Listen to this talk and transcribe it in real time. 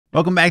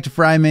Welcome back to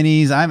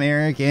FryMinis. I'm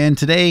Eric, and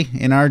today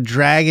in our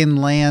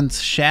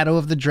Dragonlance Shadow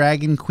of the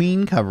Dragon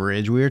Queen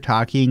coverage, we're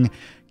talking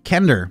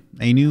Kender,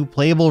 a new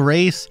playable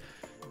race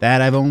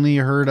that I've only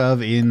heard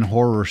of in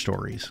horror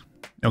stories.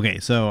 Okay,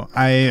 so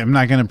I am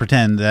not going to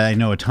pretend that I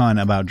know a ton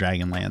about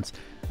Dragonlance.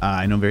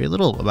 I know very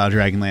little about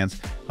Dragonlance.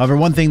 However,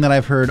 one thing that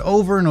I've heard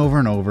over and over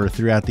and over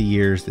throughout the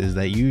years is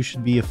that you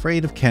should be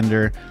afraid of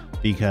Kender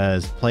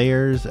because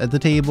players at the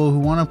table who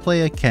want to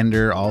play a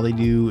Kender, all they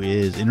do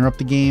is interrupt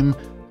the game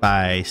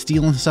by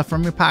stealing stuff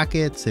from your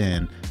pockets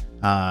and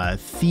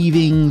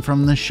thieving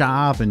from the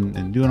shop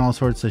and doing all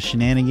sorts of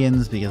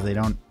shenanigans because they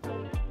don't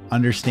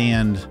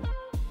understand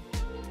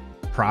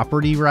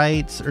property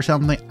rights or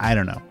something. I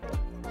don't know.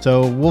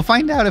 So we'll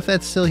find out if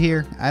that's still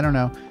here. I don't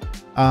know.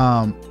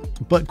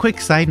 But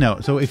quick side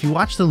note. So if you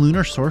watch the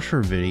lunar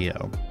sorcerer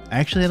video, I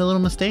actually had a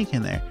little mistake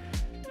in there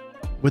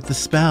with the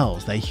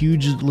spells, that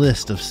huge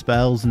list of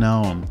spells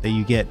known that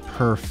you get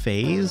per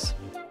phase.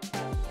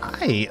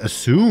 I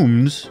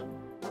assumed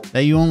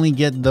that you only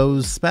get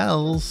those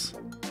spells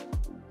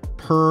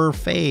per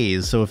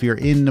phase. So if you're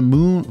in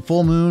the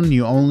full moon,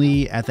 you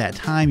only, at that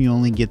time, you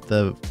only get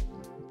the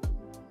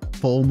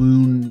full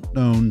moon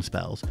known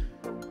spells.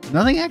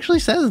 Nothing actually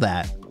says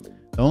that.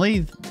 The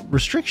only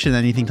restriction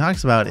anything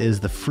talks about is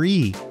the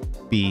free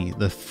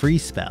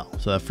spell.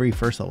 So a free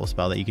first level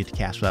spell that you get to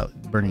cast without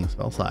burning a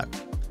spell slot.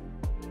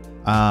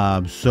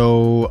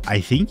 So I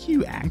think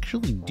you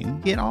actually do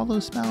get all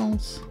those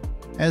spells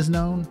as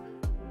known.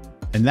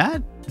 And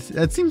that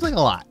seems like a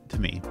lot to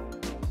me.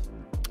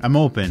 I'm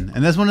open.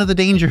 And that's one of the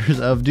dangers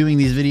of doing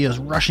these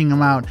videos, rushing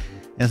them out.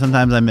 And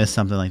sometimes I miss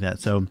something like that.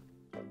 So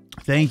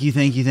thank you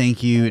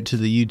to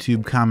the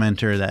YouTube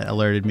commenter that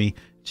alerted me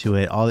to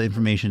it. All the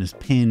information is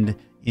pinned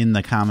in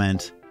the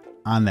comment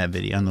on that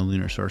video, on the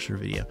Lunar Sorcerer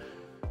video.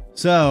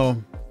 So,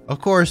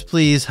 of course,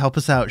 please help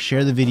us out.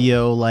 Share the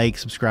video, like,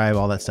 subscribe,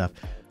 all that stuff.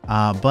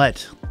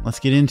 But let's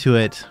get into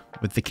it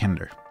with the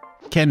Kender.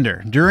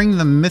 Kender. During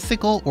the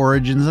mythical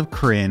origins of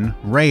Krynn,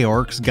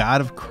 Rayork's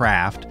god of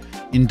craft,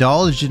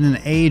 indulged in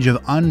an age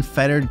of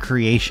unfettered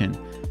creation.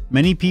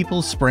 Many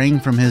people sprang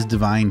from his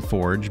divine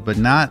forge, but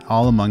not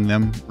all among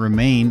them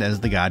remained as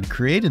the god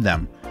created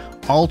them.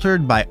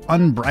 Altered by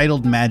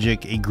unbridled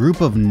magic, a group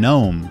of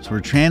gnomes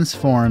were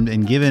transformed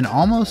and given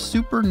almost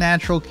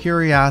supernatural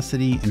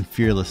curiosity and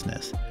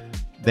fearlessness.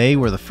 They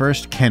were the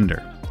first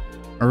Kender.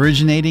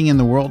 Originating in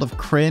the world of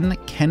Krynn,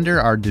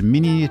 Kender are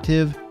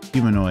diminutive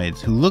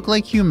humanoids who look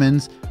like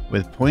humans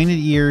with pointed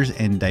ears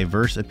and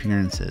diverse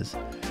appearances.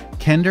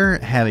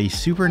 Kender have a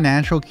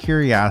supernatural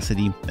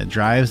curiosity that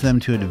drives them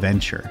to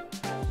adventure.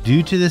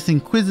 Due to this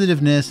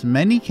inquisitiveness,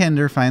 many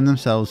Kender find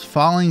themselves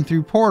falling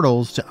through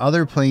portals to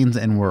other planes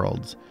and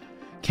worlds.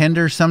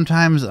 Kender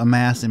sometimes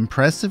amass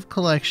impressive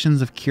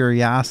collections of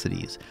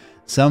curiosities.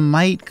 Some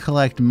might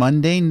collect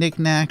mundane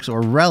knickknacks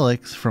or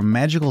relics from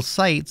magical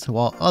sites,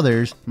 while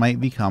others might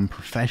become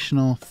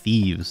professional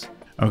thieves.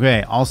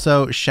 Okay,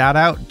 also shout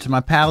out to my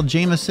pal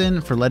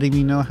Jameson for letting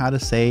me know how to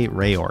say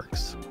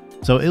Rayorks.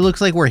 So it looks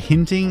like we're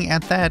hinting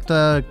at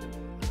that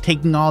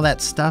taking all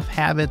that stuff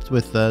habits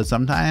with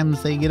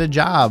sometimes they get a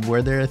job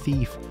where they're a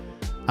thief.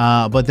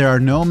 But there are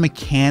no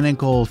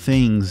mechanical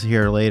things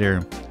here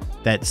later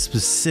that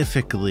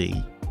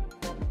specifically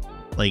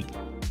like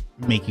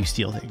make you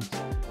steal things.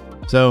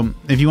 So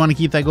if you want to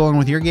keep that going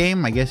with your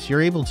game, I guess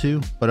you're able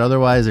to, but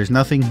otherwise there's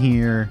nothing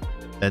here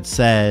that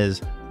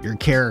says your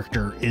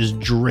character is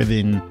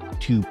driven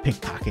to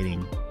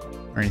pickpocketing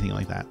or anything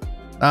like that.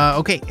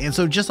 Okay, and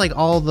so just like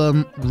all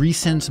the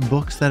recent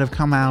books that have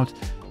come out,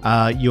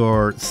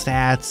 your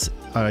stats,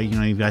 you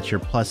know, you've got your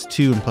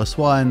 +2 and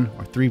 +1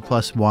 or 3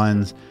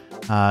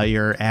 +1s,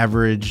 your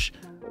average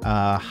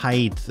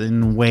height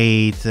and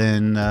weight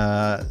and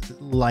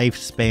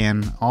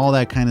lifespan, all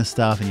that kind of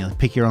stuff, and you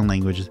pick your own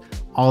languages.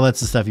 All that's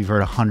the stuff you've heard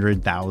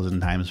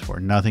 100,000 times before.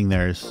 Nothing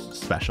there is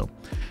special.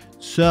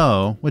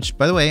 So, which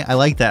by the way, I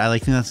like that. I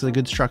think that's a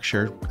good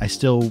structure. I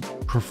still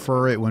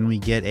prefer it when we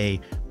get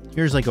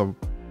here's like a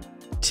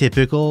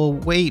typical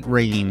weight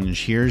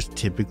range. Here's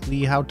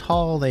typically how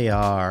tall they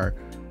are.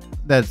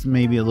 That's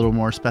maybe a little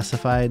more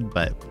specified,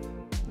 but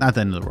not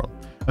the end of the world.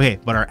 Okay,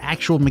 but our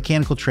actual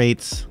mechanical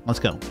traits, let's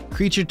go.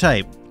 Creature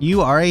type,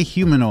 you are a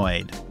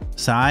humanoid.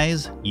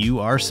 Size, you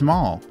are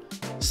small.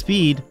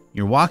 Speed,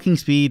 your walking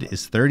speed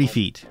is 30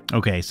 feet.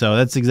 Okay, so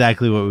that's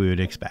exactly what we would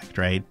expect,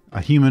 right? A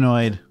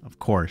humanoid, of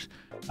course.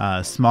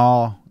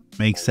 Small,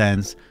 makes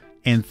sense.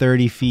 And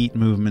 30 feet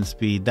movement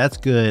speed, that's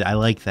good. I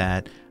like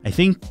that.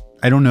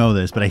 I don't know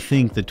this, but I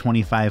think the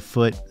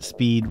 25-foot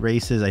speed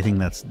races, I think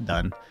that's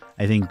done.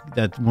 I think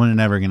that we're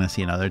never going to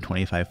see another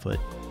 25-foot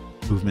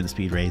movement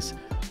speed race,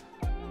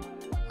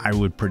 I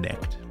would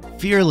predict.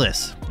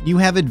 Fearless. You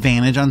have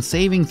advantage on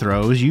saving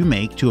throws you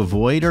make to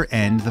avoid or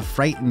end the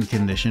frightened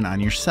condition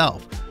on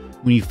yourself.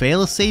 When you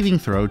fail a saving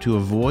throw to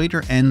avoid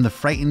or end the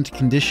frightened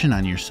condition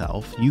on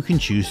yourself, you can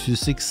choose to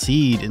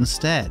succeed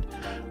instead.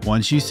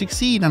 Once you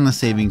succeed on a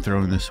saving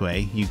throw in this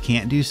way, you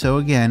can't do so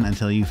again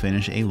until you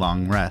finish a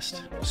long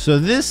rest. So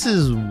this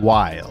is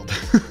wild.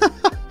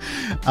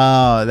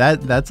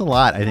 That's a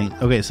lot, I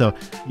think. Okay, so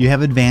you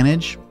have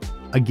advantage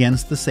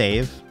against the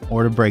save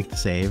or to break the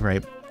save,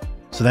 right?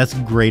 So that's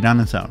great on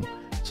its own.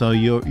 So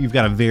you've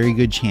got a very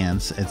good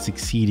chance at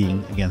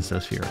succeeding against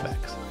those fear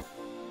effects.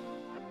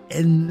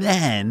 And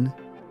then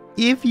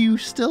if you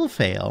still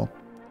fail,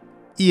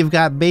 you've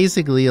got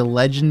basically a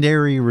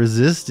legendary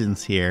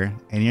resistance here,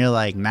 and you're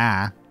like,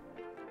 nah,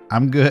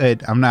 I'm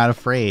good. I'm not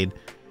afraid.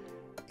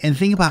 And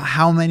think about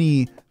how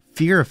many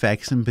fear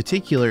effects in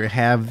particular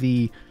have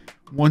the,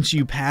 once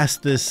you pass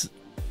this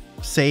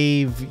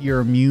save, you're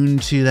immune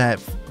to that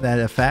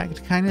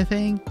effect kind of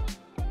thing.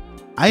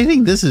 I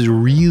think this is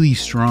really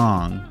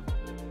strong.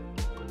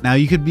 Now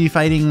you could be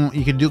fighting,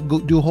 you could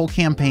do a whole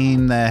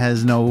campaign that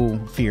has no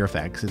fear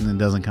effects and it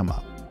doesn't come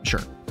up. Sure.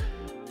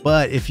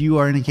 But if you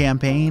are in a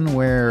campaign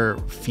where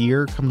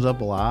fear comes up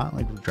a lot,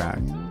 like with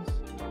dragons,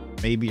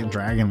 maybe in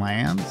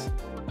Dragonlance,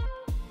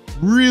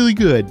 really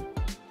good.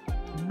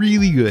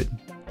 Really good.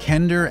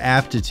 Kender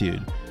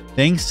aptitude.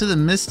 Thanks to the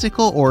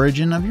mystical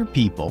origin of your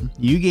people,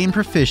 you gain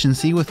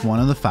proficiency with one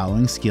of the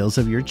following skills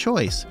of your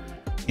choice: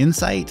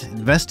 insight,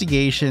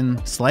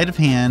 investigation, sleight of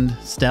hand,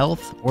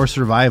 stealth, or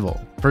survival.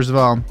 First of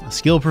all,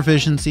 skill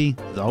proficiency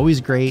is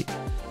always great.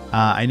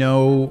 I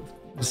know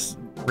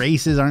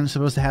races aren't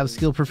supposed to have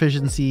skill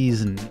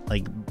proficiencies and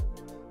like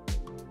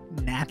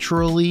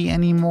naturally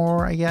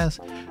anymore, I guess.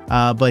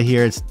 But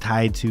here it's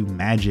tied to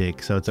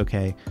magic, so it's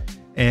okay.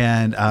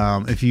 And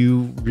if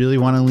you really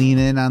want to lean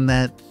in on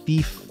that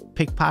thief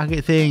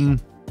pickpocket thing,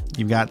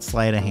 you've got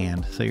sleight of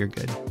hand, so you're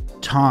good.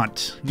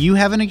 Taunt. You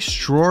have an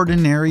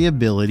extraordinary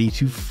ability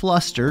to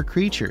fluster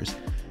creatures.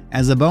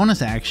 As a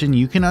bonus action,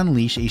 you can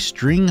unleash a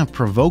string of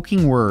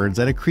provoking words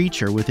at a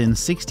creature within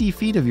 60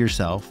 feet of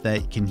yourself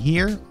that can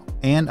hear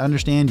and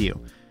understand you.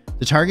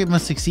 The target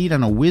must succeed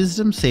on a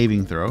wisdom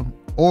saving throw,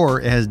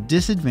 or it has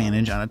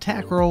disadvantage on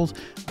attack rolls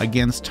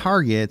against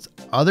targets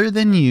other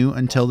than you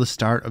until the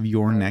start of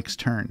your next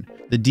turn.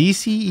 The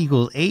DC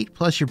equals 8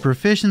 plus your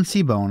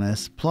proficiency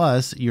bonus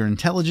plus your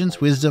intelligence,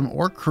 wisdom,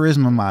 or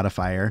charisma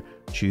modifier.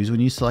 Choose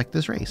when you select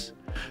this race.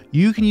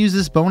 You can use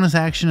this bonus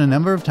action a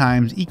number of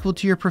times equal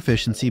to your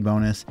proficiency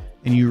bonus,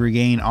 and you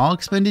regain all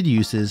expended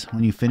uses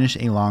when you finish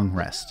a long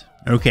rest.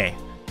 Okay,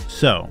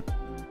 so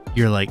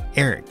you're like,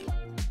 Eric,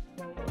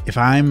 if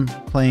I'm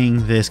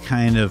playing this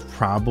kind of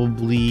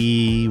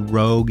probably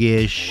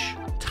roguish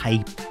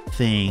type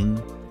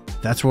thing,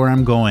 that's where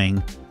I'm going.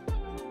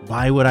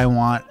 Why would I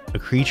want a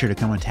creature to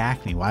come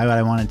attack me? Why would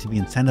I want it to be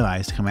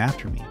incentivized to come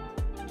after me?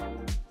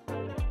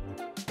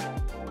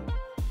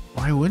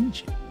 Why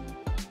wouldn't you?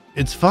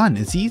 It's fun.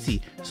 It's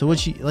easy. So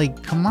what you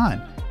like, come on.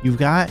 You've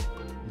got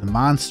the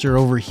monster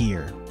over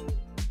here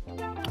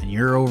and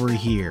you're over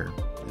here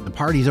and the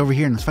party's over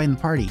here and it's fighting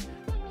the party.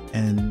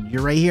 And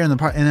you're right here in the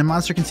part, and the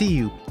monster can see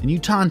you, and you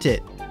taunt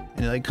it, and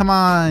you're like, "Come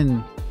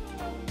on,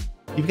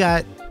 you've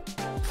got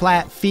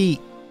flat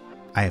feet."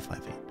 I have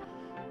flat feet,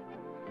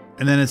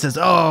 and then it says,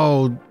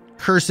 "Oh,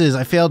 curses!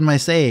 I failed my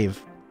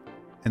save,"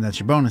 and that's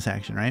your bonus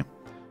action, right?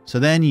 So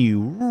then you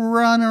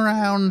run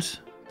around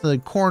the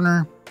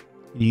corner,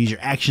 and you use your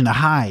action to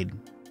hide,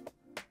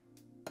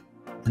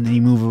 and then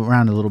you move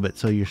around a little bit,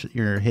 so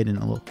you're hidden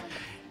a little.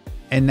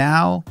 And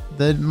now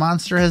the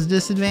monster has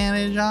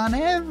disadvantage on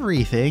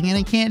everything and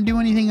it can't do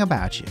anything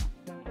about you.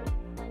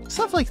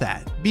 Stuff like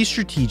that. Be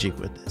strategic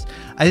with this.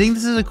 I think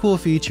this is a cool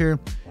feature.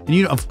 And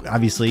you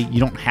obviously you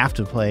don't have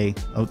to play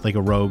like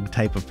a rogue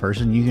type of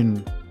person. You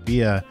can be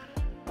a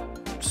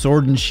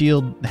sword and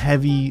shield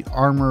heavy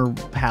armor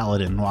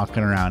paladin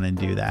walking around and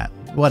do that.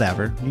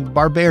 Whatever. Be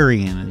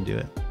barbarian and do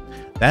it.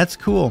 That's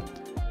cool.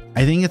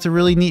 I think it's a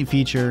really neat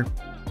feature.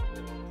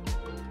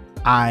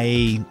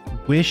 I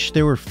wish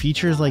there were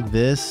features like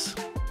this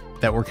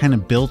that were kind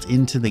of built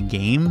into the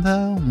game,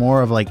 though.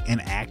 More of like an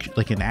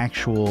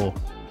actual,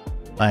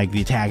 like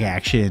the attack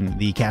action,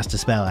 the cast a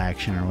spell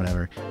action or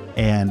whatever,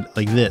 and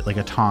like this, like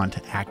a taunt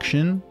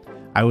action.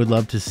 I would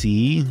love to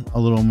see a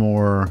little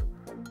more,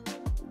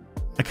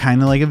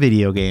 kind of like a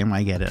video game.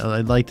 I get it.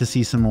 I'd like to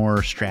see some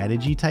more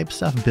strategy type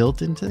stuff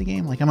built into the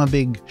game. Like I'm a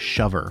big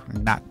shover,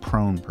 not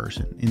prone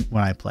person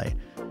when I play,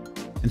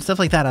 and stuff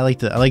like that. I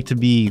like to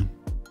be.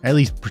 At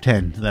least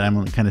pretend that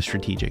I'm kind of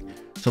strategic.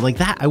 So like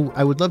that, I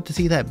would love to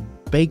see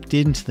that baked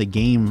into the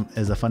game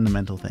as a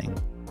fundamental thing.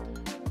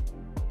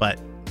 But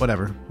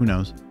whatever, who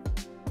knows?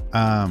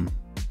 I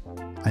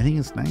think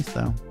it's nice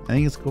though. I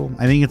think it's cool.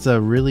 I think it's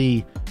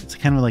it's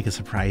kind of like a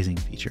surprising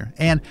feature.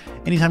 And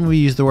anytime we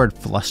use the word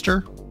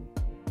fluster,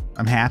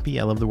 I'm happy.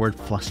 I love the word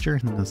fluster. I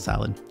think that's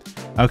solid.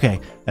 Okay,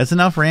 that's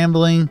enough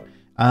rambling.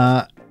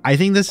 I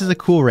think this is a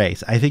cool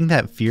race. I think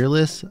that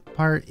fearless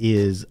part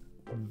is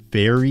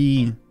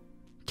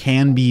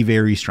can be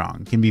very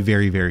strong, can be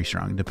very, very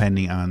strong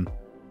depending on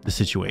the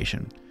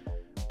situation,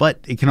 but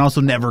it can also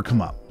never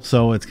come up.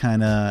 So it's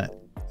a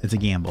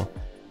gamble.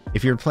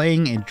 If you're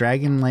playing a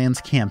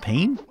Dragonlance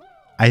campaign,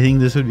 I think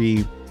this would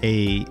be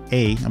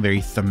a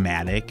very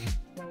thematic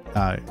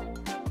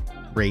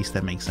race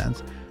that makes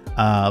sense.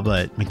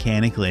 But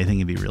mechanically, I think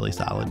it'd be really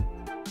solid.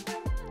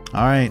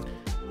 All right.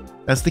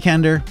 That's the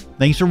Kender.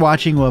 Thanks for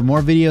watching. We'll have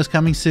more videos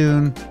coming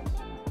soon.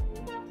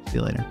 See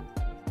you later.